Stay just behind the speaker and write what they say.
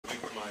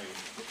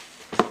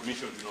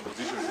submissions in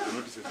opposition to the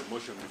notices of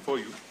motion before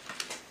you,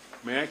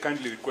 may I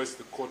kindly request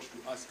the court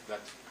to ask that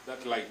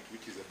that light,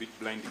 which is a bit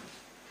blinding,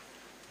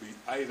 be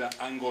either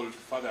angled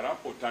further up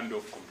or turned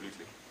off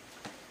completely.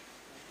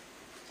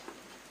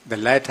 The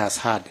light has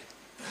had.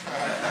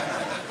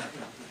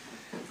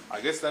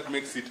 I guess that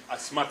makes it a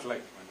smart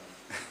light, madam.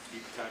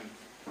 It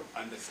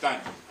can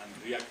understand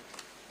and react.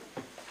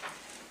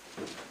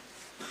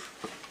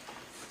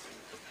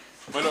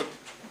 My Lord,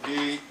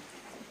 the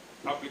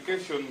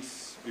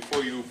applications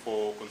before you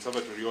for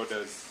conservatory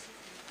orders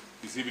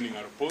this evening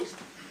are opposed.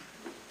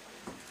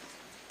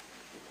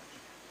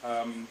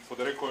 For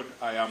the record,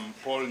 I am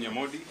Paul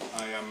Nyamodi.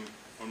 I am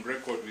on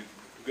record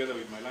together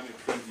with my learned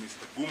friend,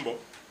 Mr. Gumbo,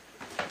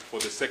 for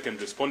the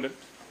second respondent.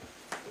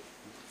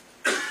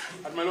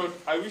 And my Lord,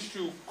 I wish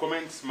to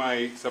commence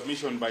my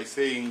submission by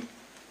saying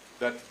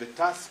that the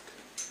task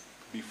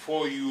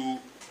before you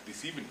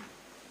this evening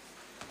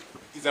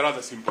is a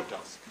rather simple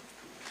task.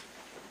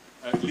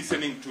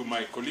 Listening to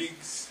my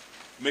colleagues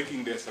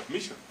making their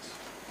submissions,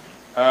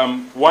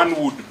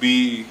 one would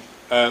be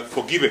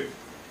forgiven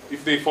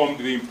if they formed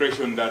the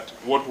impression that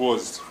what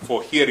was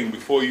for hearing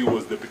before you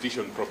was the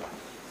petition proper.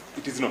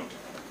 It is not.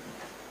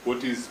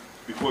 What is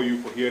before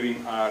you for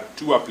hearing are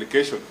two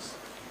applications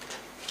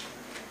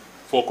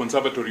for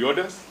conservatory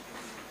orders.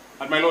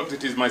 And my Lord,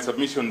 it is my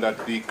submission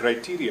that the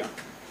criteria,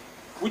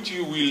 which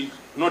you will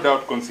no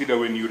doubt consider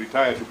when you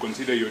retire to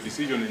consider your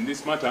decision in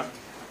this matter,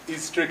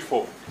 is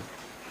straightforward.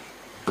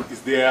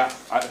 Is there,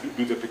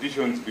 do the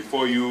petitions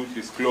before you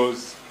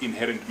disclose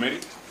inherent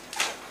merit?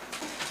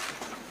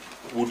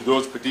 Would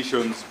those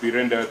petitions be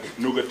rendered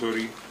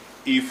nugatory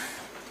if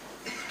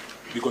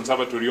the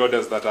conservatory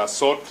orders that are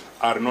sought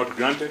are not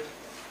granted?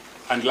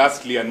 And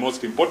lastly, and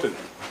most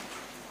importantly,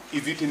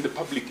 is it in the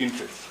public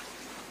interest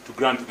to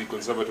grant the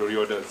conservatory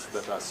orders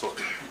that are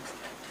sought?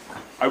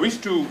 I wish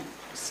to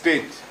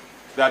state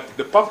that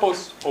the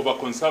purpose of a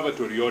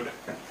conservatory order,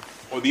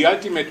 or the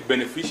ultimate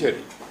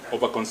beneficiary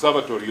of a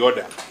conservatory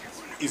order,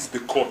 is the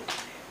court,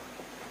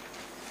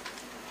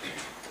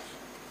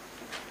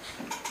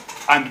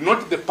 and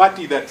not the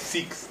party that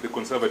seeks the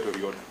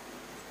conservatory order.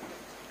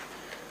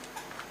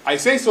 I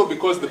say so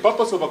because the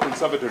purpose of a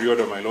conservatory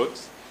order, my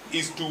lords,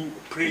 is to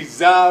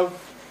preserve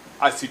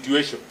a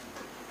situation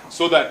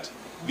so that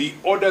the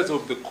orders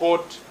of the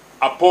court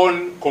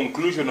upon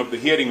conclusion of the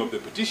hearing of the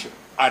petition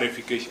are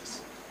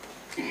efficacious.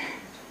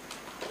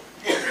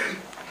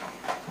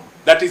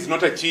 That is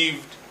not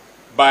achieved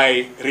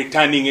by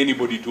returning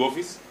anybody to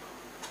office.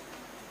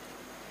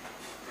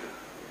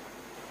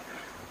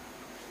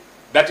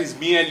 That is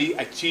merely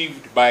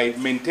achieved by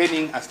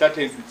maintaining a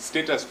certain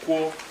status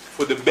quo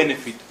for the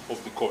benefit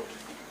of the court.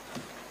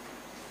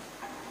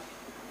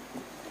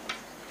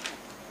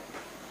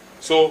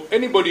 So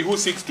anybody who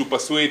seeks to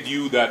persuade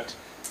you that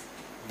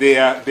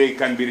they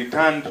can be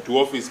returned to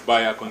office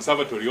by a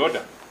conservatory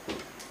order,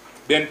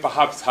 then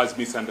perhaps has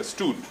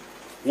misunderstood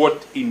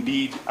what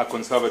indeed a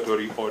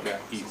conservatory order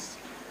is.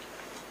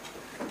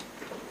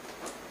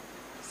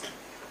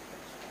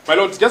 My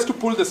lords, just to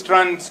pull the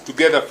strands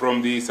together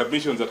from the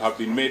submissions that have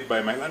been made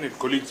by my learned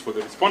colleagues for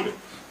the respondent,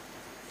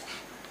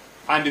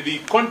 and the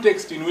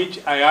context in which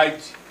I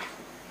urge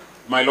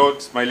my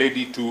lords, my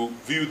lady, to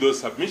view those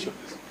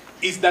submissions,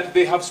 is that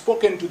they have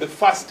spoken to the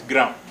first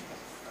ground.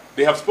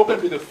 They have spoken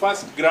to the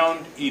first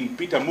ground in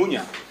Peter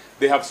Munya.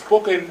 They have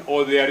spoken,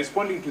 or they are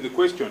responding to the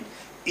question,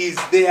 is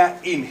there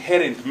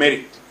inherent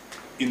merit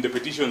in the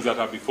petitions that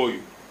are before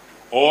you?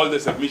 All the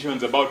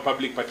submissions about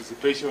public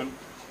participation,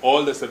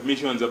 all the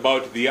submissions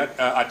about the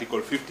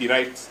Article 50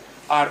 rights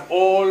are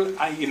all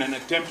in an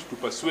attempt to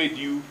persuade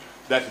you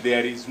that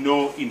there is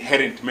no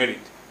inherent merit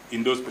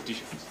in those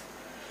petitions.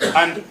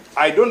 And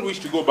I don't wish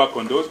to go back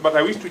on those, but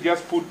I wish to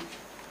just put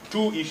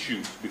two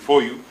issues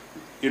before you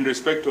in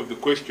respect of the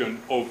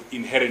question of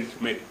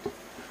inherent merit.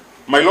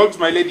 My lords,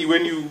 my lady,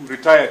 when you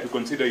retire to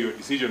consider your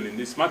decision in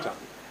this matter,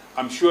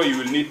 I'm sure you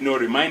will need no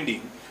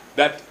reminding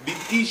that the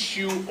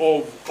issue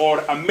of, or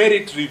a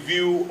merit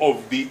review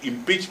of the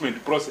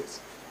impeachment process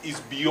is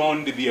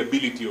beyond the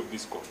ability of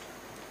this court.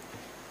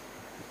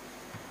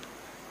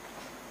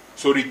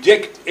 So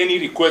reject any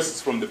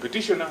requests from the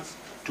petitioners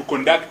to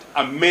conduct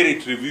a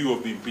merit review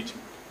of the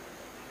impeachment.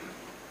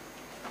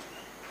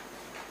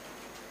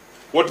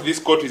 What this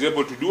court is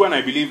able to do, and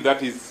I believe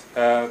that is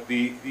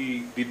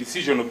the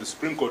decision of the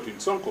Supreme Court in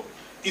Sonko,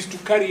 is to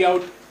carry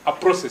out a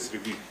process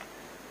review.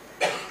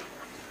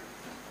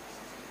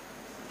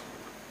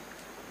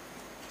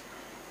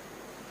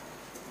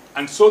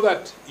 And so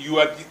that you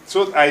are,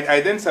 so I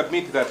then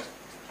submit that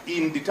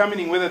in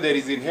determining whether there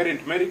is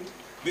inherent merit,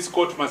 this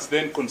court must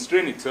then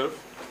constrain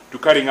itself to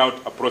carrying out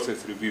a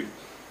process review.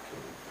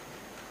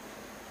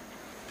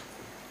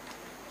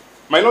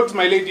 My lords,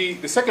 my lady,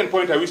 the second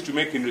point I wish to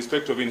make in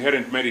respect of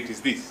inherent merit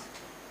is this.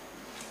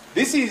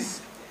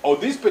 These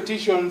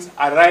petitions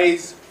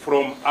arise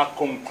from a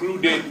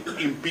concluded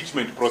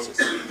impeachment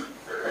process.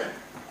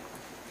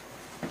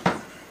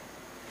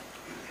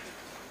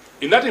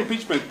 In that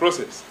impeachment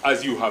process,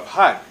 as you have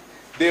heard,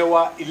 there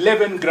were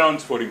 11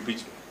 grounds for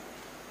impeachment.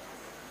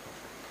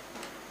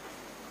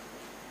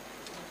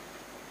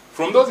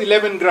 From those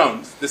 11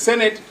 grounds, the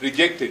Senate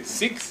rejected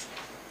 6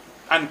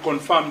 and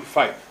confirmed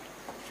 5.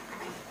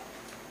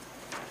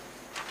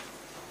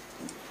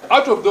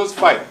 Out of those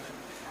 5,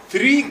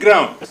 3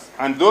 grounds,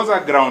 and those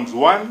are grounds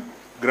 1,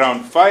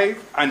 ground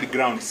 5, and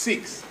ground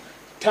 6,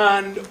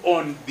 turned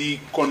on the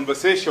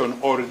conversation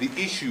or the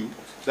issue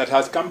that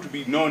has come to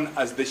be known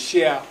as the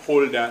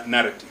shareholder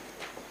narrative.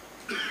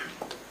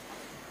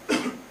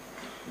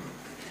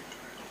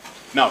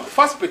 Now, the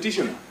first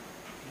petitioner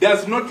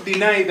does not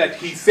deny that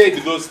he said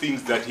those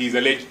things that he is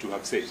alleged to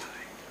have said.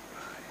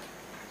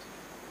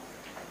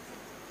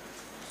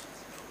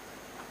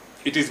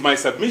 It is my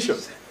submission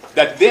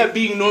that there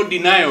being no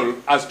denial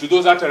as to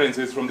those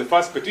utterances from the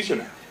first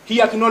petitioner,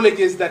 he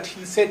acknowledges that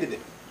he said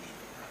them.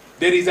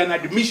 There is an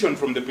admission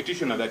from the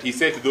petitioner that he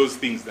said those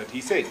things that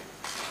he said.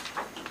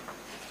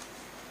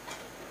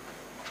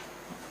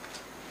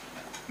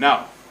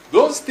 Now,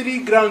 those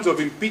 3 grounds of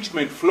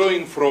impeachment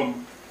flowing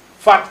from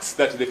facts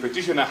that the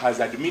petitioner has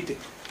admitted,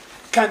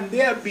 can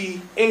there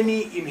be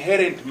any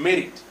inherent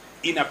merit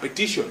in a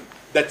petition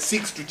that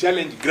seeks to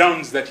challenge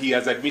grounds that he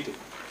has admitted?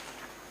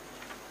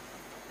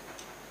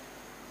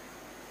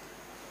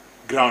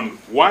 Ground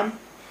 1,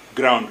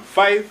 ground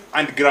 5,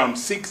 and ground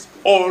 6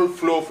 all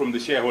flow from the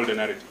shareholder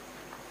narrative.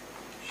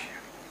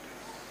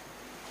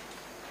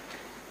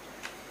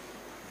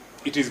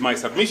 It is my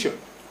submission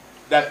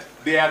that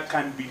there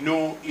can be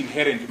no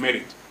inherent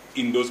merit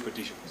in those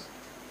petitions.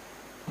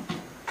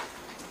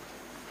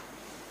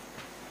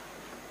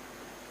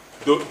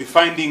 The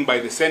finding by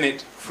the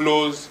Senate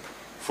flows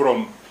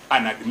from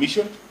an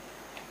admission,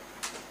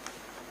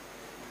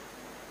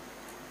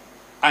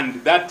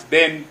 and that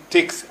then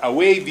takes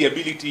away the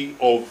ability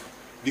of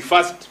the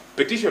first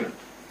petitioner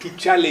to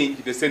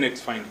challenge the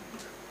Senate's finding.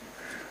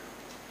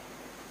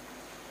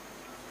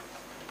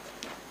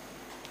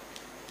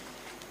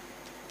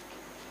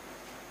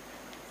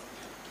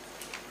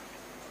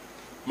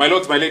 My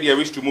lords, my lady, I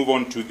wish to move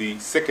on to the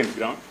second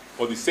ground,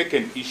 or the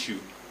second issue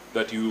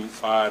that you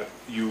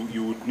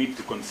would need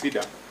to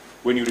consider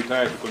when you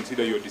retire to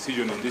consider your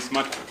decision on this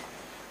matter.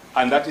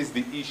 And that is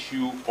the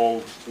issue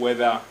of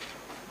whether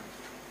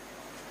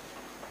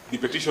the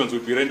petitions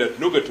will be rendered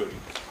nugatory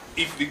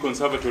if the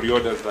conservatory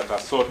orders that are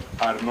sought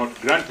are not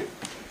granted.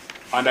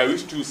 And I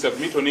wish to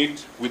submit on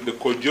it with the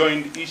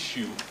conjoined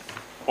issue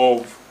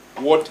of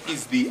what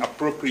is the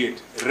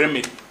appropriate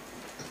remedy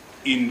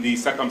in the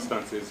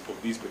circumstances of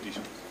these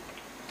petitions.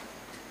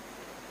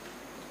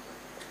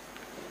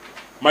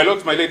 My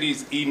lords, my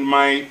ladies, in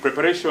my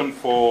preparation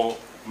for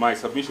my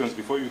submissions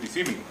before you this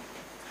evening,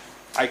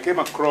 I came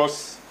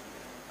across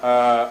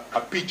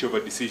a pitch of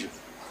a decision.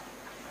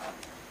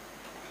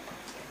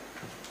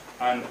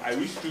 And I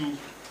wish to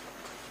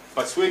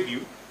persuade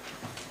you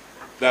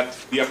that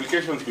the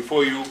applications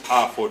before you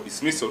are for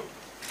dismissal.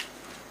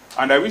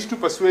 And I wish to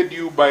persuade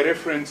you by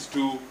reference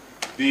to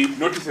the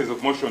notices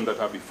of motion that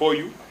are before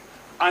you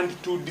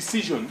and to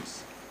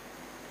decisions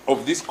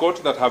of this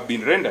court that have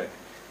been rendered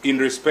in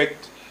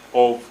respect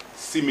of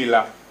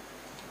similar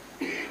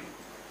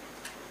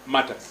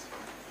matters.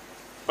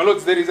 My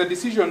lords, there is a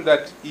decision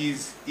that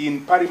is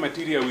in pari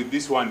materia with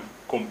this one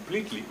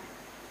completely,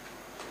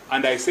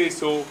 and I say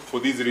so for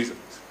these reasons.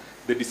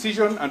 The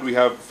decision, and we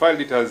have filed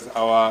it as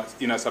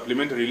in a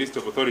supplementary list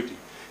of authority,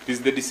 it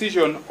is the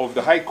decision of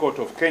the High Court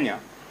of Kenya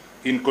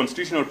in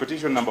Constitutional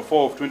Petition number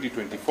 4 of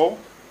 2024,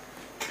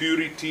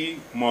 Purity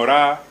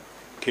Mora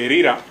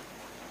Kerira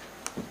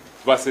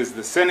versus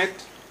the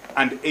Senate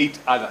and 8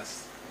 others.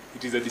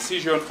 It is a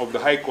decision of the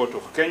High Court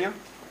of Kenya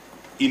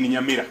in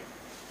Nyamira.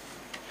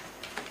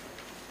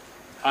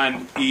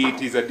 And it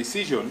is a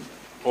decision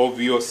of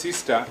your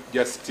sister,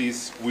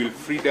 Justice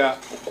Wilfrida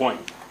Okwany.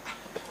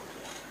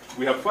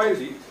 We have filed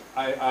it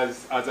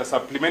as a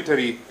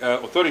supplementary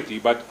authority,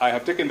 but I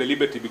have taken the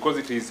liberty, because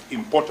it is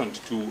important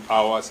to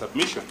our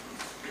submission,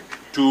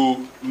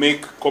 to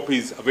make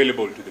copies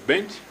available to the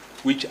bench,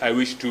 which I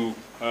wish to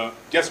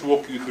just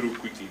walk you through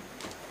quickly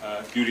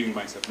during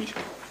my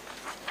submission.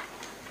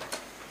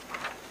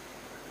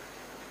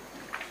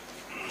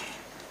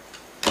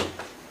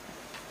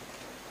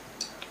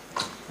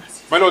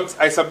 My lords,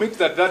 I submit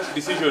that that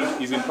decision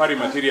is in pari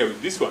materia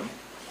with this one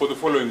for the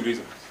following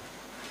reasons.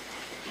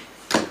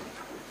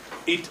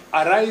 It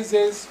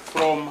arises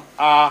from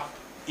our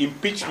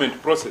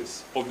impeachment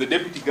process of the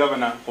Deputy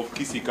Governor of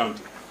Kisii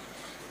County.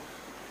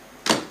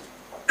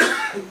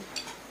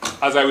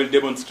 As I will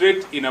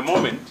demonstrate in a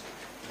moment,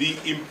 the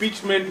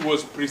impeachment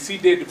was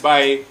preceded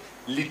by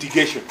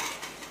litigation.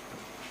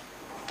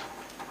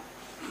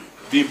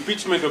 The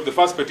impeachment of the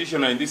first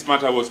petitioner in this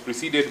matter was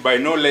preceded by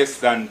no less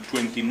than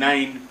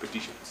 29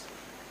 petitions.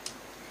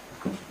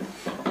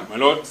 My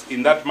lords,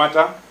 in that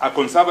matter, a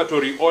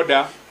conservatory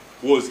order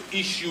was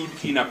issued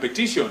in a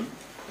petition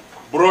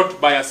brought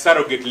by a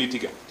surrogate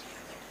litigant.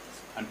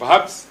 And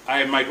perhaps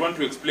I might want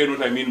to explain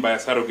what I mean by a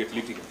surrogate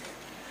litigant.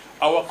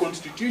 Our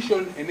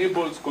Constitution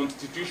enables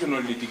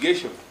constitutional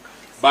litigation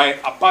by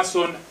a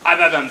person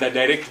other than the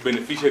direct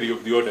beneficiary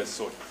of the order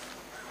sought.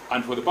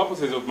 And for the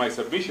purposes of my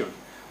submission,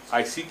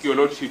 I seek your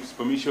Lordship's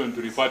permission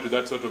to refer to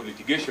that sort of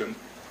litigation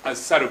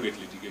as surrogate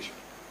litigation.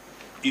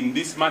 In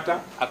this matter,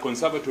 a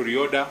conservatory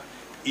order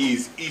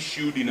is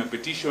issued in a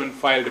petition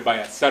filed by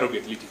a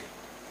surrogate litigant.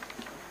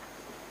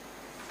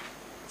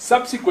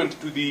 Subsequent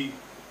to the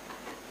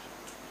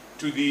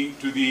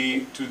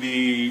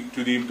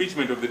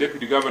impeachment of the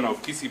Deputy Governor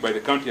of Kisii by the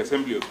County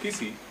Assembly of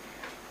Kisii,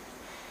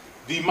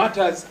 the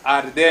matters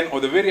are then, or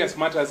the various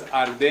matters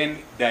are then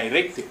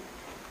directed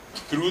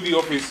through the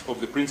office of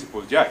the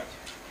Principal Judge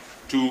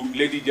to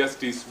Lady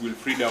Justice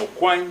Wilfrida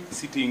Okwany,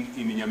 sitting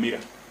in Nyamira.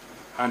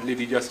 And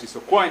Lady Justice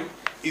Okwany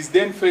is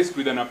then faced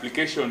with an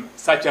application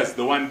such as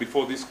the one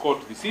before this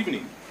court this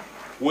evening,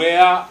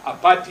 where a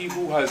party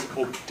who has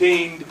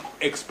obtained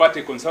ex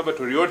parte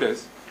conservatory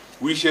orders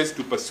wishes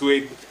to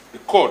persuade the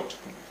court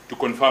to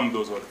confirm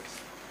those orders.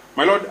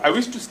 My Lord, I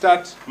wish to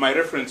start my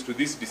reference to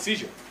this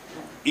decision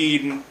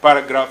in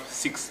paragraph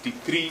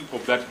 63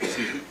 of that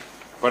decision.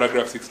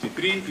 Paragraph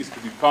 63 is to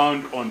be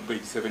found on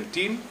page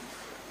 17,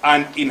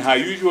 and in her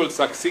usual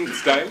succinct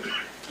style,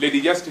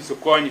 Lady Justice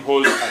Okwany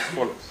holds as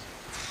follows.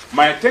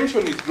 My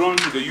attention is drawn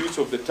to the use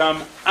of the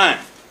term "and"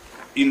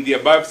 in the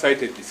above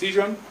cited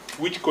decision,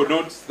 which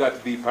connotes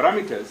that the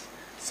parameters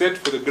set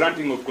for the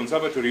granting of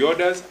conservatory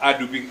orders are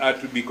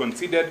to be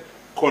considered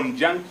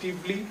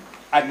conjunctively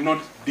and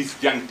not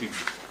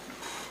disjunctively.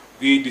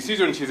 The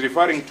decision she's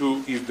referring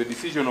to is the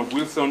decision of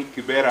Wilson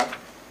Kibera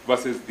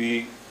versus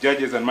the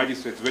Judges and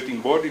Magistrates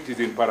Vetting Board. It is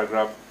in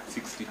paragraph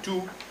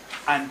 62,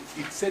 and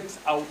it sets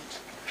out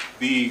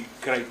the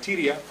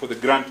criteria for the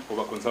grant of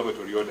a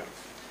conservatory order.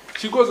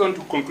 She goes on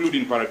to conclude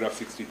in paragraph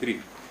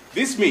 63.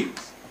 This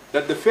means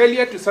that the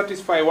failure to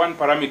satisfy one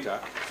parameter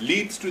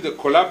leads to the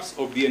collapse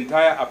of the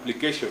entire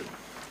application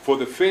for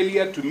the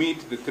failure to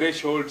meet the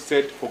threshold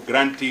set for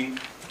granting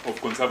of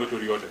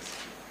conservatory orders.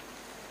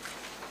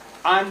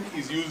 And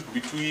is used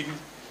between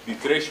the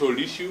threshold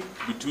issue,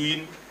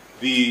 between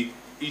the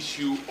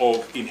issue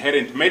of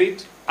inherent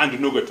merit and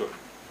nugatory.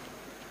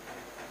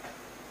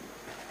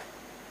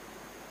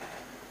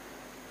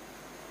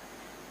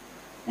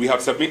 We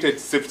have submitted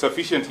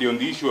sufficiently on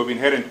the issue of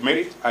inherent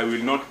merit. I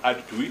will not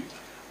add to it.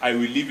 I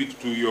will leave it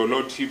to your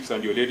Lordships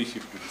and your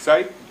Ladyship to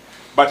decide.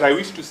 But I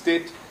wish to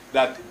state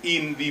that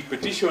in the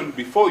petition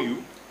before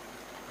you,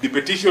 the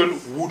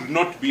petition would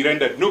not be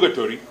rendered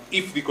nugatory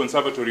if the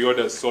conservatory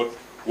orders sought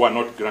were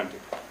not granted.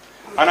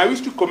 And I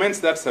wish to commence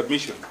that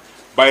submission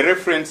by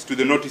reference to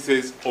the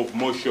notices of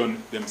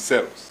motion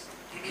themselves.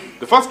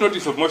 The first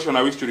notice of motion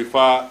I wish to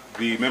refer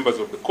the members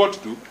of the court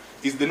to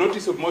is the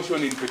notice of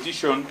motion in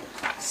petition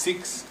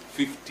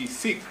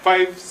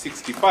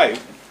 565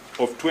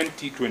 of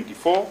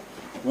 2024,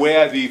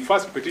 where the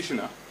first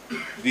petitioner,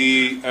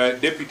 the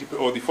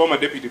former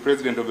Deputy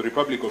President of the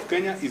Republic of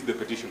Kenya, is the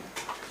petitioner.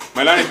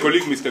 My learned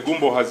colleague, Mr.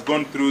 Gumbo, has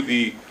gone through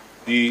the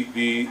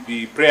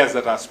prayers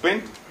that are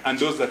spent and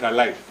those that are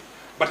live.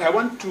 But I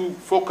want to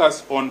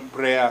focus on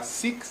prayer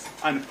 6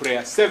 and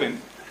prayer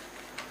 7.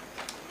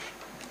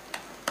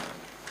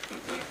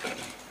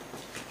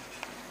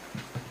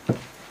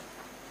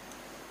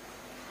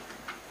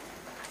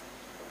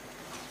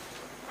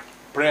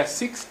 Prayer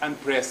 6 and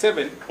prayer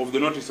 7 of the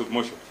notice of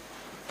motion.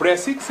 Prayer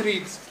 6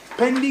 reads,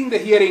 pending the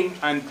hearing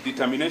and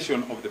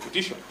determination of the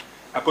petition,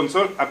 a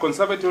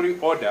conservatory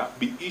order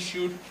be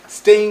issued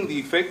staying the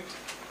effect,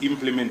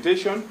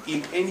 implementation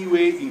in any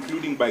way,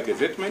 including by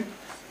gazettement,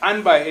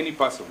 and by any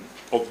person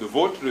of the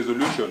vote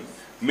resolution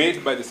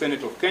made by the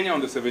Senate of Kenya on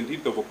the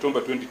 17th of October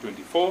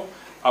 2024,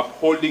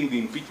 upholding the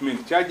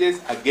impeachment charges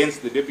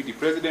against the Deputy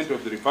President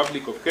of the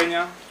Republic of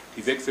Kenya,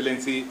 His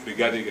Excellency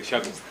Rigathi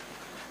Gachagua.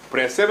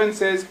 Prayer 7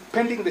 says,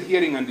 pending the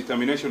hearing and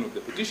determination of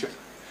the petition,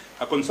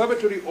 a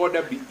conservatory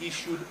order be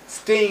issued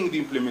staying the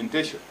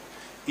implementation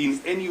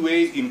in any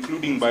way,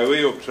 including by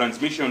way of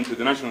transmission to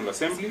the National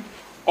Assembly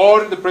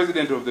or the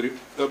President of the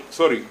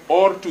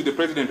or to the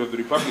President of the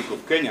Republic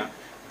of Kenya,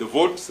 the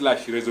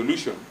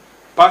vote/resolution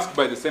passed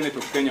by the Senate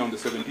of Kenya on the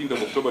 17th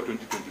of October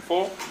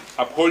 2024,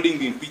 upholding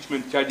the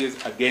impeachment charges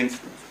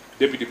against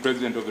Deputy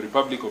President of the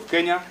Republic of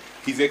Kenya,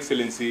 His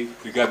Excellency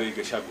Rigathi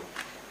Gachagua.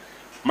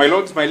 My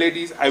lords, my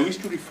ladies, I wish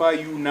to refer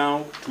you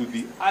now to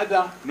the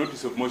other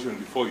notice of motion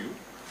before you.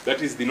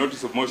 That is the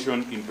notice of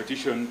motion in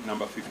petition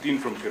number 15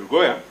 from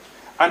Kelgoya.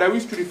 And I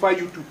wish to refer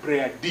you to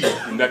prayer D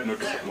in that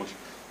notice of motion.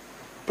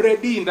 Prayer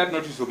D in that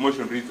notice of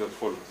motion reads as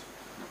follows.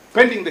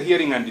 Pending the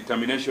hearing and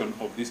determination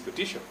of this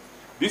petition,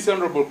 this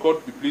Honorable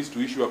Court be pleased to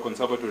issue a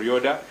conservatory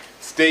order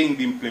staying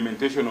the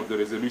implementation of the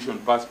resolution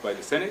passed by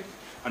the Senate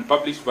and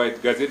published by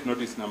Gazette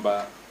Notice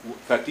number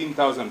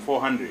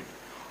 13,400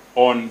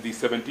 on the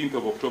 17th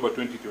of October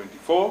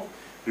 2024,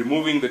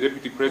 removing the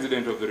Deputy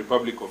President of the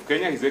Republic of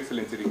Kenya, His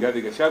Excellency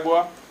Rigathi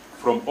Gachagua,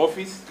 from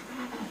office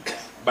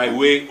by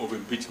way of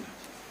impeachment.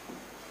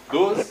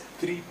 Those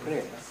three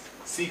prayers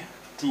seek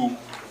to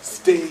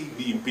stay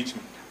the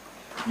impeachment.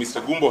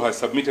 Mr. Gumbo has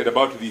submitted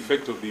about the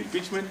effect of the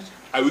impeachment.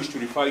 I wish to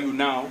refer you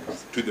now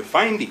to the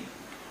finding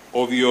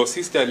of your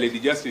sister, Lady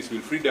Justice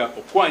Wilfrida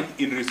Okwany,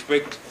 in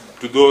respect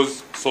to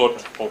those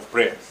sort of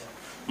prayers.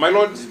 My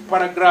lords,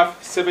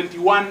 paragraph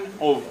 71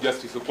 of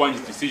Justice Okwany's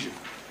decision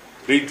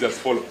reads as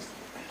follows.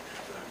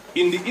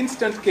 In the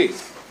instant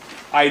case,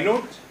 I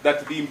note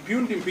that the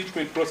impugned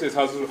impeachment process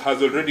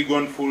has already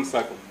gone full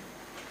circle,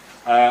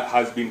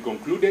 has been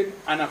concluded,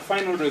 and a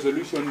final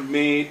resolution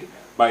made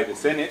by the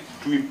Senate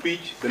to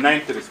impeach the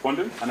 9th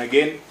respondent. And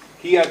again,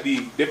 here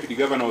the Deputy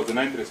Governor was the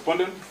 9th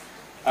respondent,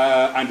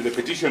 and the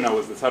petitioner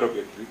was the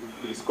surrogate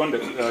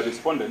respondent.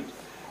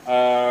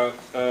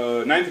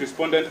 9th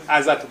respondent,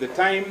 as at the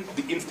time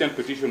the instant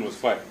petition was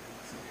filed.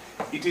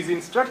 It is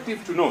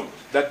instructive to note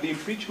that the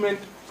impeachment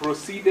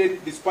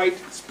proceeded despite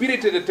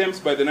spirited attempts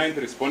by the 9th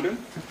respondent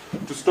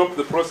to stop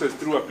the process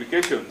through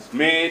applications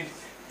made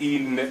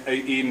in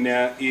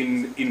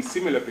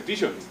similar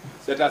petitions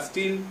that are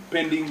still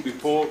pending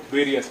before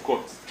various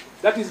courts.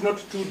 That is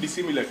not too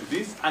dissimilar to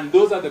this, and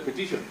those are the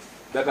petitions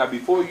that are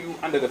before you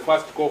under the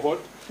first cohort,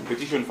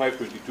 petition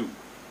 522.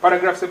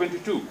 Paragraph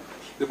 72.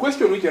 The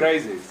question which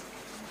arises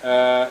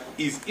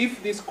is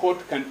if this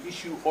court can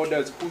issue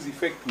orders whose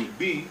effect will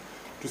be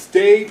to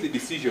stay the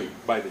decision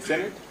by the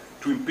Senate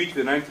to impeach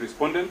the 9th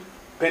respondent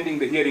pending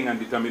the hearing and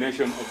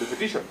determination of the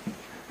petition.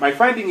 My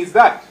finding is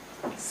that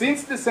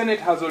since the Senate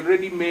has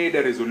already made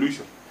a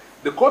resolution,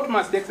 the court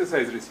must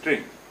exercise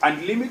restraint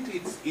and limit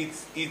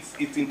its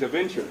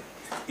intervention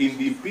in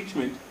the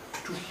impeachment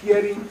to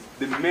hearing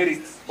the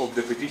merits of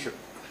the petition.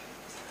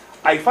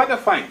 I further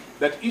find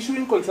that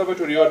issuing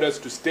conservatory orders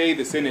to stay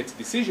the Senate's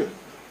decision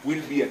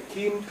will be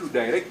akin to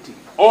directing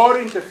or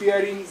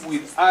interfering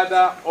with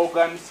other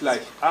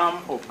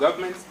organ/arm of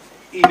government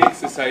in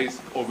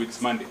exercise of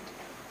its mandate.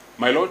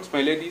 My lords,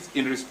 my ladies,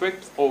 in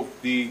respect of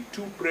the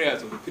two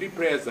prayers, or the three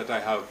prayers that I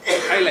have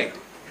highlighted,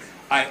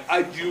 I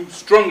urge you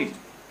strongly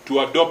to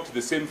adopt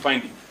the same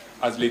finding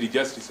as Lady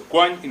Justice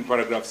Okwany in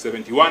paragraphs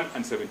 71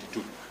 and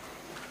 72.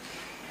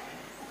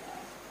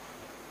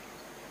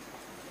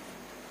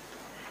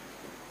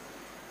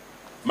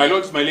 My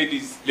lords, my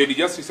ladies, Lady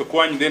Justice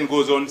Okwany then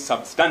goes on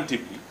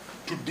substantively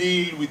to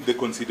deal with the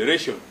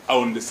consideration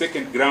on the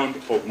second ground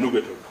of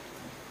nugatory.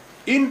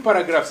 In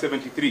paragraph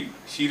 73,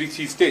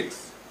 she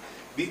states,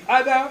 the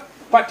other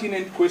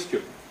pertinent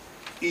question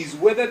is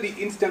whether the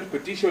instant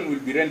petition will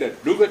be rendered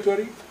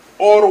nugatory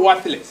or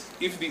worthless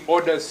if the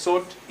orders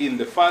sought in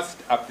the first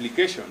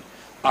application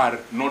are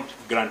not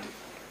granted.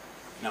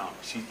 Now,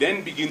 she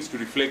then begins to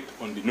reflect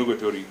on the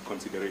nugatory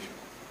consideration.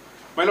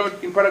 My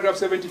lord, in paragraph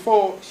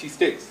 74, she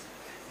states,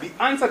 the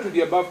answer to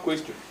the above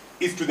question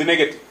is to the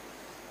negative.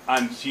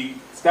 And she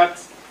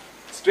starts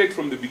straight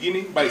from the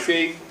beginning by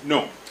saying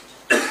no.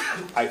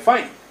 I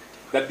find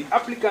that the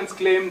applicant's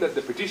claim that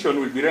the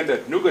petition will be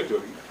rendered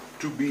nugatory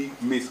to be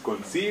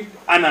misconceived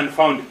and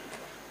unfounded.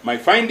 My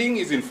finding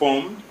is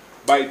informed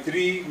by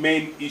three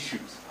main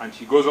issues. And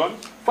she goes on.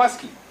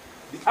 Firstly,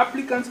 the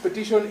applicant's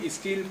petition is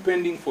still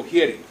pending for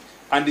hearing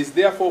and is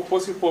therefore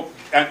possible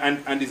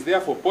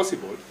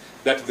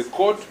that the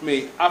court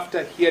may,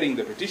 after hearing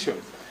the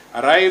petition,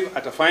 arrive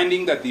at a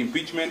finding that the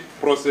impeachment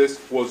process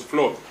was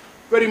flawed.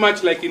 Very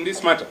much like in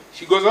this matter.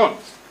 She goes on.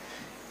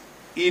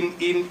 In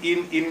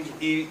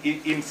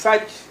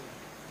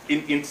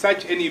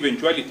such any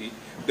eventuality,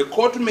 the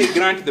court may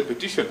grant the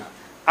petitioner,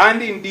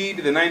 and indeed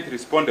the 9th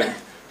respondent,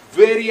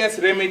 various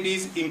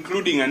remedies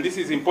including, and this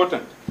is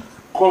important,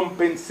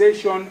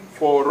 compensation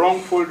for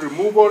wrongful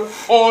removal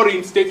or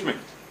reinstatement.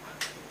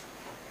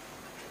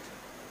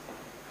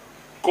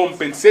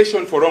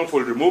 Compensation for wrongful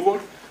removal.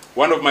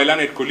 One of my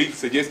learned colleagues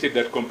suggested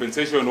that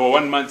compensation or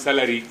 1 month's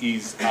salary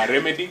is a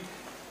remedy.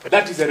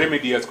 That is a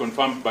remedy as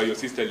confirmed by your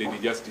sister, Lady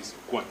Justice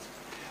Okwany.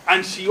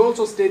 And she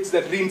also states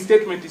that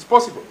reinstatement is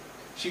possible.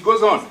 She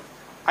goes on.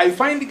 I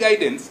find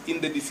guidance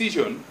in the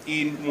decision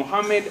in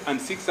Mohammed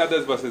and 6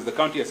 others versus the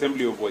County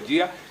Assembly of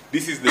Wajir.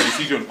 This is the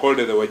decision called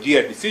the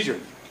Wajir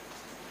decision,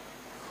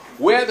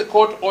 where the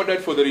court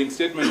ordered for the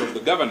reinstatement of the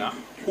governor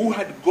who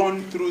had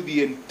gone through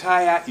the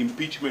entire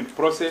impeachment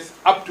process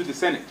up to the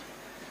Senate.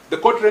 The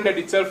court rendered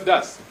itself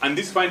thus, and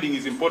this finding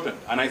is important,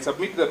 and I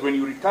submit that when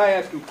you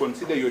retire to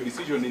consider your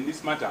decision in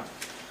this matter,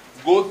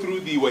 go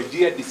through the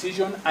Wajir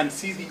decision and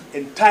see the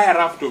entire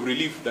raft of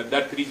relief that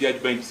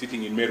 3-judge bench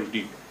sitting in Meru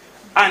did.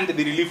 And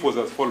the relief was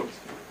as follows.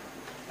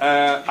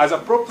 As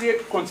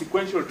appropriate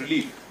consequential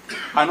relief,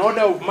 an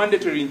order of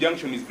mandatory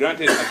injunction is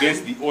granted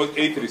against the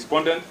 8th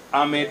respondent,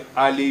 Ahmed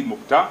Ali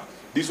Mukhtar.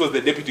 This was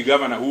the deputy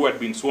governor who had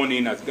been sworn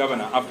in as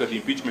governor after the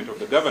impeachment of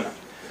the governor,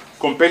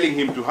 compelling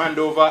him to hand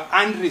over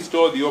and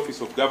restore the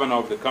office of governor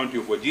of the county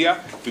of Wajir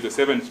to the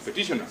 7th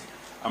petitioner,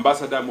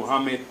 Ambassador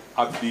Mohammed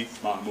Abdi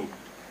Mahmoud.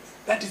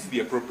 That is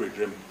the appropriate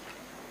remedy.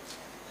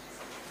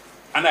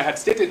 And I had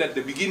stated at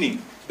the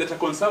beginning that a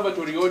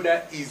conservatory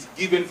order is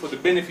given for the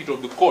benefit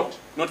of the court,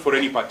 not for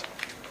any party.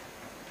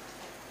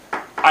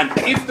 And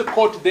if the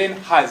court then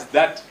has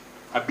that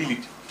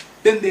ability,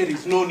 then there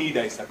is no need,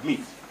 I submit,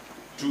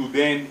 to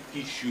then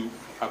issue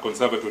a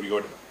conservatory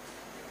order.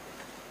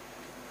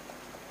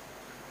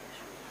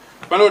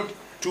 My lord,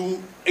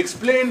 to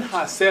explain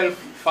herself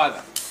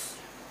further,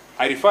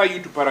 I refer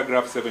you to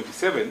paragraph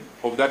 77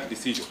 of that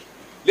decision.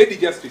 Lady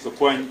Justice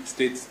Okwany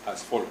states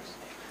as follows.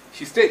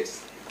 She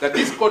states that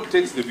this court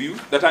takes the view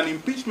that an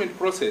impeachment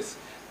process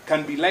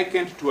can be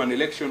likened to an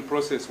election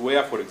process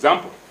where, for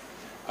example,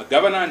 a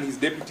governor and his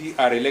deputy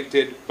are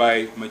elected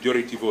by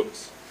majority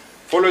votes.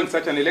 Following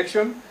such an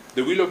election,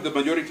 the will of the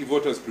majority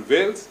voters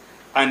prevails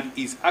and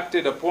is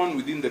acted upon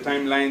within the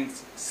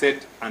timelines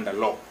set under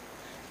law.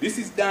 This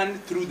is done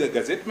through the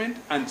gazettement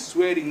and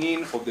swearing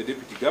in of the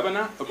deputy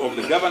governor,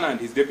 and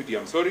his deputy,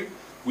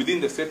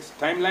 within the set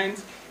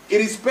timelines,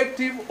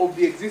 irrespective of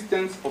the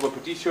existence of a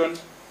petition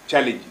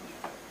challenging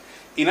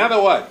it. In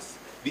other words,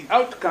 the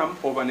outcome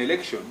of an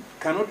election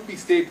cannot be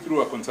stayed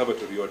through a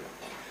conservatory order.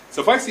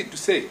 Suffice it to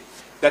say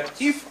that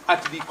if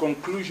at the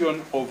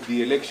conclusion of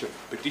the election,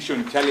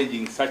 petition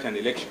challenging such an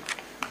election,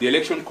 the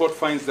election court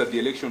finds that the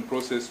election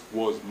process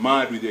was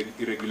marred with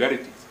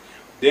irregularities,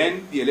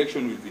 then the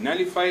election will be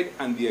nullified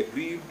and the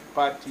aggrieved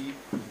party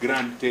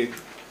granted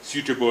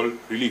suitable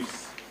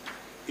reliefs.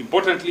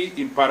 Importantly,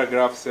 in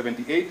paragraph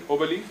 78,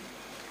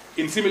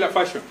 in similar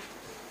fashion,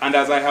 and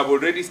as I have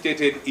already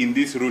stated in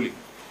this ruling,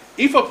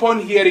 if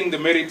upon hearing the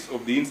merits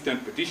of the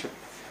instant petition,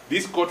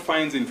 this court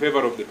finds in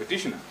favor of the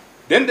petitioner,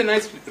 then the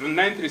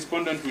ninth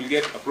respondent will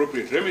get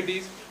appropriate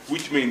remedies,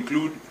 which may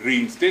include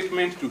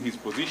reinstatement to his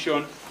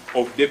position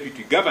of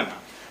deputy governor,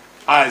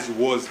 as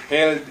was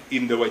held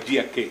in the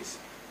Wajir case.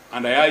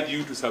 And I urge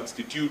you to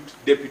substitute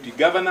deputy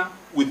governor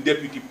with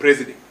deputy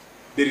president.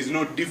 There is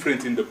no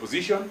difference in the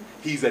position.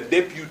 He is a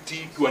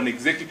deputy to an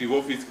executive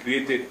office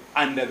created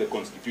under the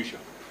Constitution.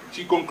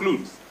 She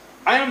concludes,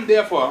 I am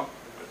therefore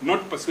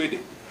not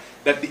persuaded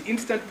that the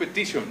instant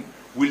petition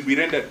will be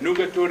rendered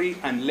nugatory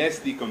unless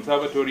the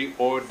conservatory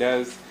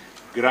orders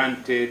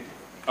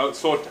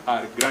sought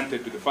are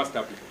granted to the first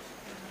applicant.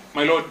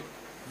 My Lord,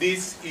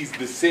 this is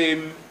the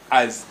same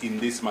as in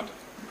this matter.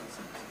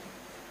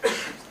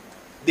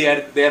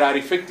 There are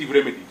effective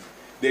remedies.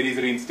 There is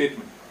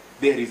reinstatement.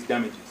 There is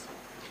damages.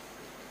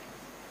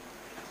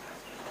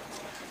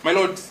 My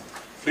Lords,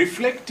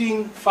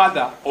 reflecting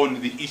further on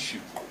the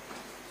issue,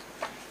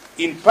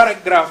 in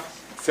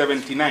paragraph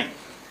 79,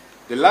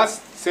 the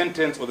last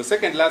sentence, or the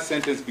second last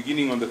sentence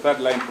beginning on the third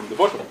line from the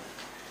bottom,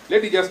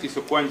 Lady Justice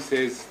Okwany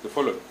says the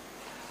following: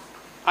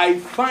 I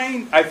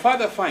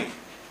further find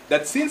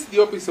that since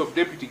the office of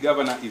Deputy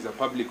Governor is a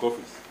public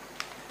office,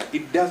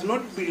 it does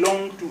not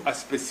belong to a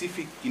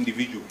specific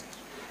individual.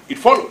 It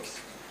follows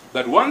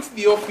that once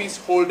the office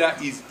holder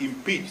is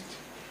impeached,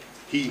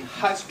 he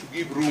has to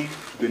give room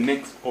to the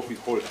next office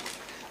holder,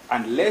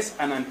 unless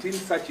and until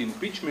such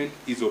impeachment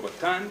is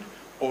overturned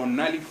or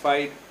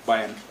nullified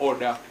by an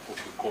order of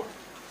the court.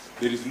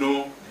 There is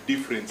no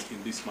difference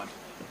in this matter.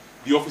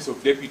 The office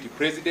of Deputy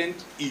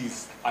President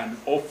is an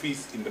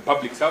office in the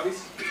public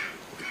service.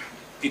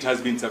 It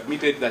has been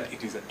submitted that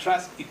it is a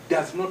trust. It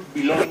does not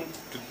belong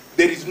to,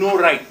 there is no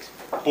right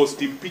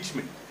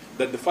post-impeachment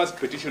that the first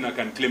petitioner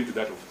can claim to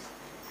that office.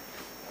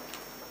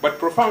 But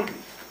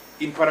profoundly,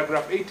 in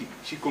paragraph 80,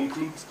 she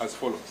concludes as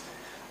follows: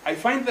 I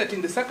find that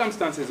in the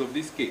circumstances of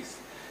this case,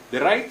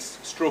 the rights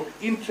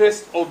 /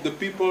 interests of the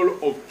people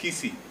of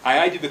Kisii,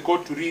 I urge the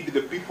court to read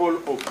the people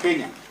of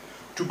Kenya,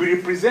 to be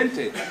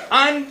represented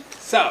and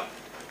served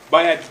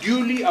by a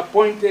duly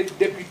appointed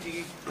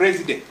deputy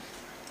president.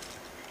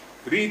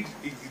 Read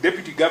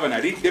deputy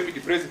governor, read deputy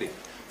president,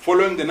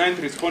 following the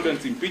 9th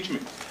respondent's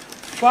impeachment,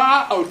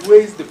 far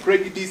outweighs the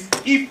prejudice,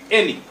 if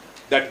any,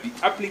 that the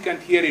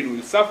applicant herein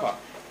will suffer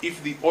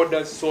if the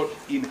orders sought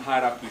in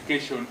her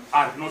application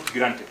are not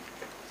granted.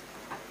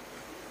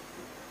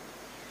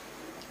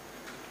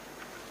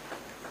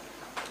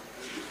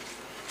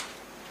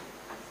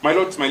 My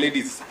lords, my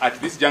ladies, at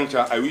this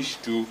juncture, I wish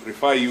to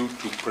refer you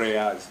to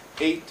prayers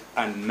 8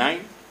 and 9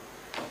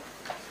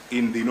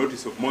 in the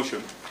notice of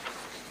motion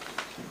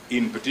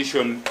in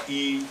petition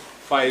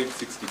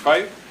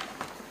E565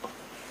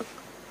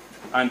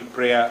 and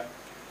prayer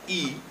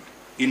E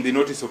in the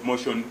notice of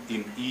motion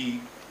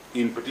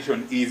in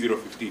petition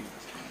E015.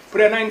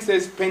 Prayer 9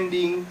 says,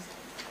 pending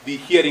the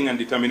hearing and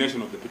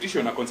determination of the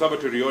petition, a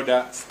conservatory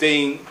order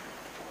staying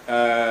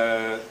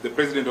the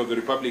President of the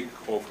Republic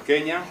of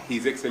Kenya,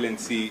 His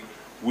Excellency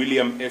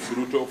William S.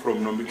 Ruto,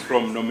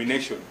 from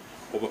nomination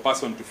of a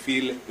person to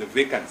fill the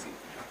vacancy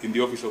in the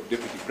office of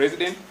Deputy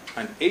President.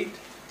 And 8,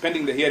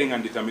 pending the hearing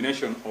and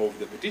determination of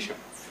the petition,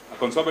 a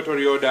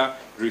conservatory order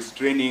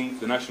restraining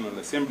the National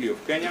Assembly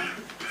of Kenya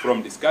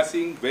from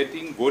discussing,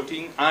 vetting,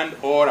 voting, and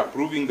or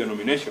approving the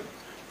nomination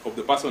of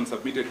the person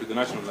submitted to the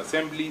National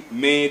Assembly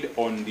made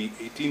on the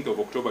 18th of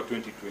October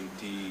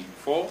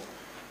 2024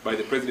 by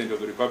the President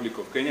of the Republic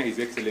of Kenya, His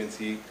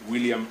Excellency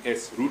William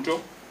S. Ruto,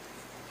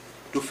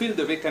 to fill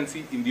the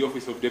vacancy in the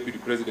office of Deputy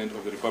President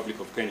of the Republic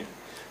of Kenya.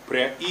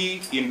 Prayer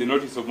E in the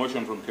notice of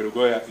motion from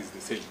Kerugoya is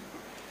the same.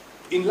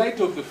 In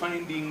light of the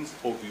findings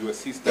of your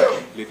sister,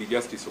 Lady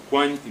Justice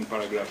Okwany, in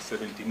paragraph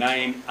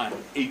 79 and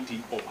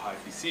 80 of her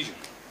decision,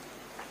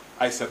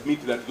 I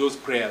submit that those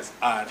prayers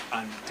are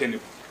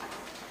untenable.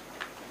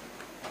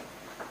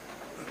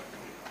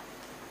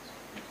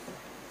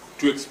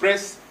 To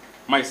express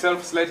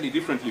myself slightly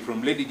differently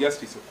from Lady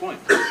Justice Okwany,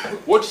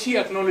 what she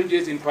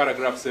acknowledges in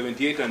paragraph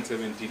 78 and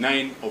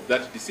 79 of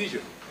that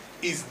decision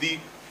is the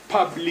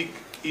public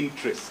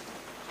interest.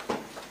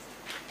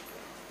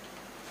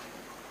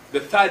 the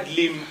third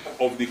limb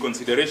of the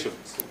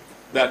considerations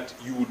that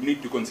you would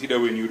need to consider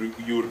when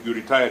you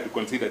retire to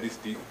consider this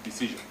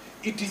decision.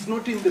 It is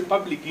not in the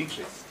public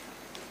interest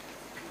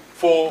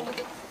for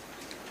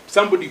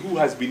somebody who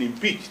has been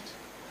impeached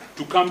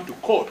to come to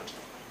court,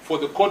 for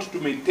the court to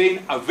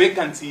maintain a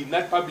vacancy in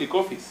that public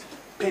office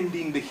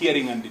pending the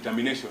hearing and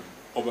determination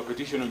of a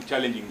petition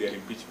challenging their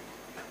impeachment.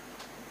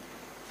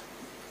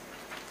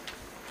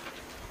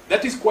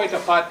 That is quite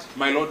apart,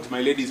 my lords,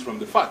 my ladies, from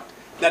the fact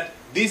that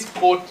this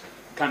court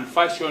can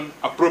fashion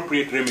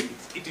appropriate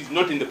remedies. It is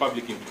not in the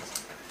public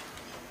interest.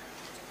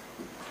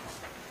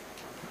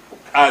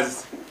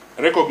 As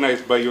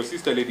recognized by your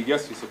sister, Lady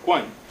Justice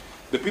Okwany,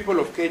 the people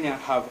of Kenya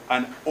have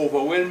an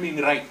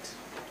overwhelming right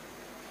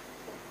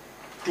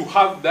to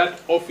have that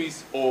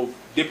office of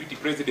Deputy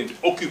President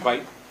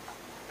occupied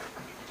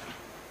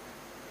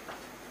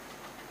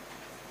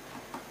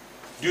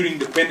during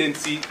the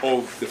pendency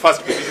of the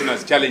first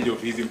petitioner's challenge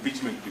of his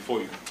impeachment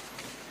before you.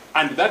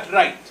 And that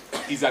right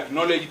is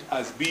acknowledged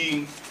as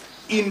being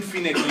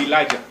infinitely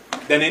larger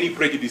than any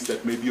prejudice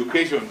that may be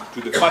occasioned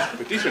to the first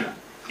petitioner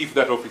if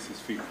that office is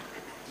filled.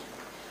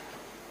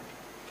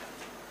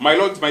 My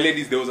lords, my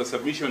ladies, there was a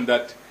submission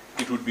that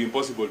it would be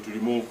impossible to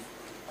remove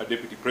a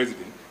deputy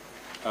president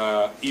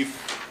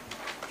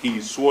if he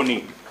is sworn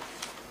in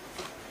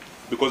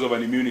because of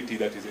an immunity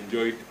that is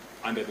enjoyed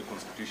under the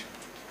Constitution.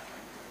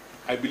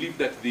 I believe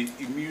that the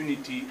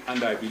immunity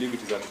under, I believe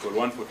it is Article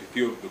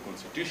 143 of the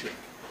Constitution,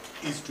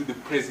 is to the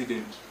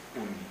president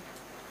only.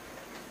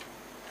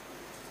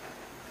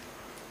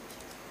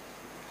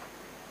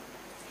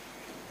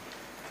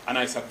 And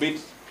I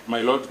submit,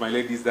 my lords, my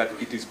ladies, that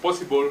it is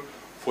possible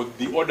for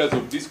the orders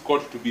of this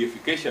court to be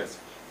efficacious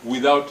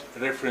without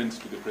reference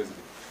to the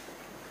president.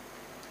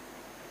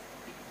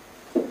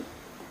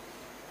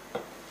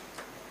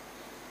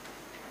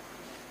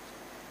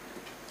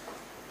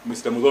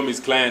 Mr. Mudhomi's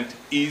client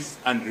is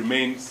and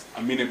remains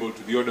amenable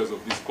to the orders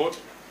of this court.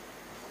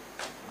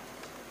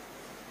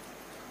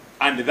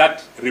 And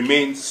that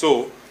remains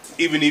so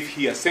even if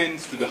he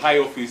ascends to the high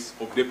office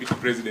of Deputy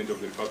President of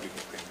the Republic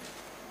of Kenya.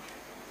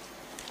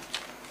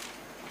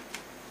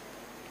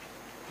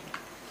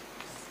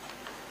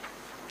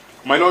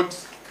 My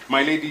lords,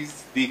 my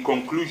ladies, the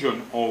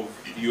conclusion of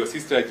your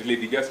sister,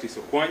 Lady Justice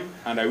Okwany,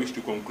 and I wish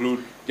to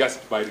conclude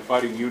just by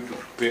referring you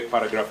to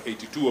paragraph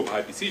 82 of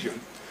her decision,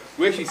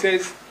 where she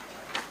says,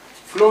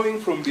 flowing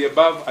from the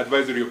above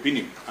advisory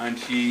opinion, and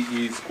she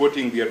is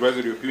quoting the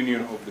advisory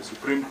opinion of the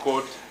Supreme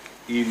Court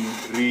in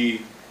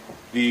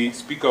the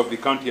Speaker of the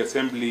County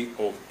Assembly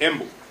of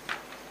Embu.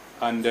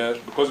 And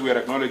because we are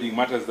acknowledging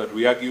matters that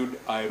we argued,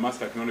 I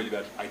must acknowledge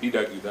that I did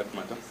argue that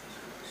matter.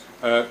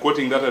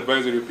 Quoting that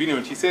advisory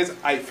opinion, she says,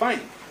 I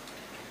find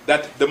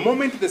that the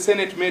moment the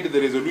Senate made the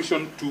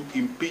resolution to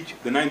impeach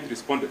the 9th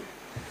respondent,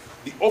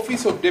 the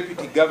office of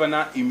Deputy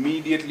Governor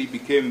immediately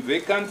became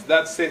vacant,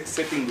 thus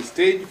setting the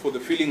stage for the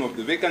filling of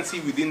the vacancy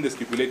within the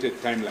stipulated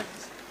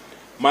timelines.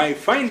 My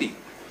finding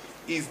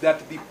is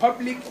that the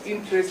public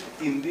interest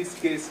in this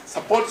case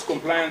supports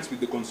compliance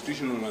with the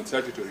constitutional and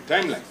statutory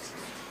timelines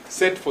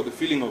set for the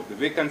filling of the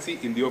vacancy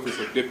in the office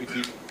of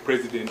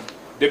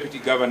Deputy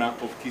Governor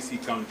of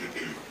Kisii County.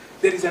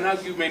 There is an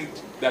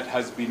argument that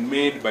has been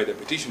made by the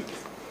petitioners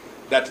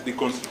that the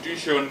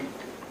Constitution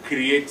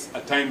creates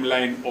a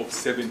timeline of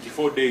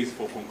 74 days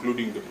for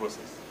concluding the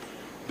process.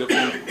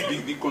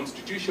 The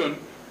Constitution,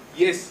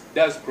 yes,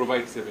 does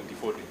provide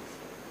 74 days,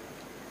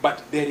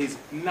 but there is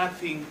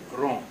nothing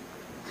wrong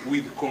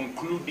with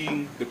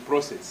concluding the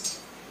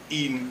process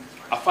in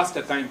a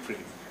faster time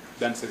frame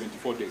than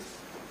 74 days.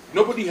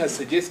 Nobody has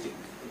suggested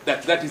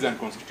that that is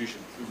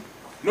unconstitutional.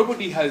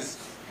 Nobody has,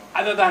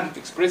 other than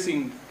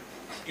expressing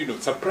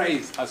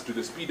surprise as to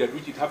the speed at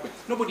which it happened,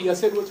 nobody has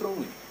said what's wrong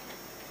with it.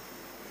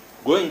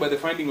 Going by the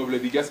finding of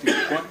Lady Justice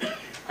Okwany,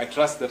 I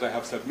trust that I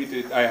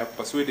have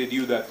persuaded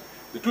you that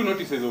the two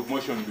notices of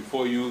motion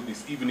before you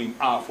this evening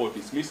are for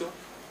dismissal.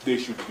 They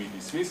should be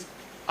dismissed,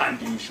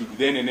 and you should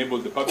then enable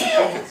the public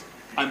interest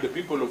and the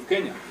people of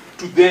Kenya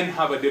to then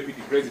have a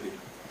deputy president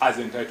as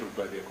entitled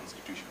by their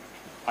constitution.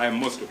 I am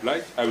most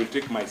obliged. I will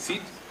take my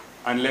seat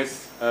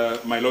unless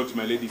my lords,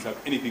 my ladies have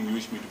anything you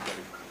wish me to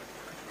clarify.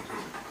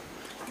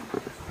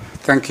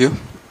 Thank you.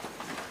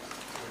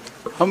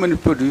 How many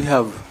people do you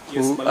have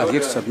who are here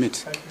to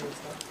submit?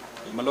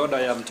 My Lord,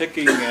 I am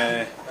taking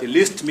the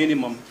least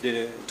minimum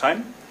the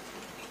time.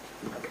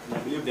 I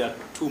believe there are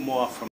two more from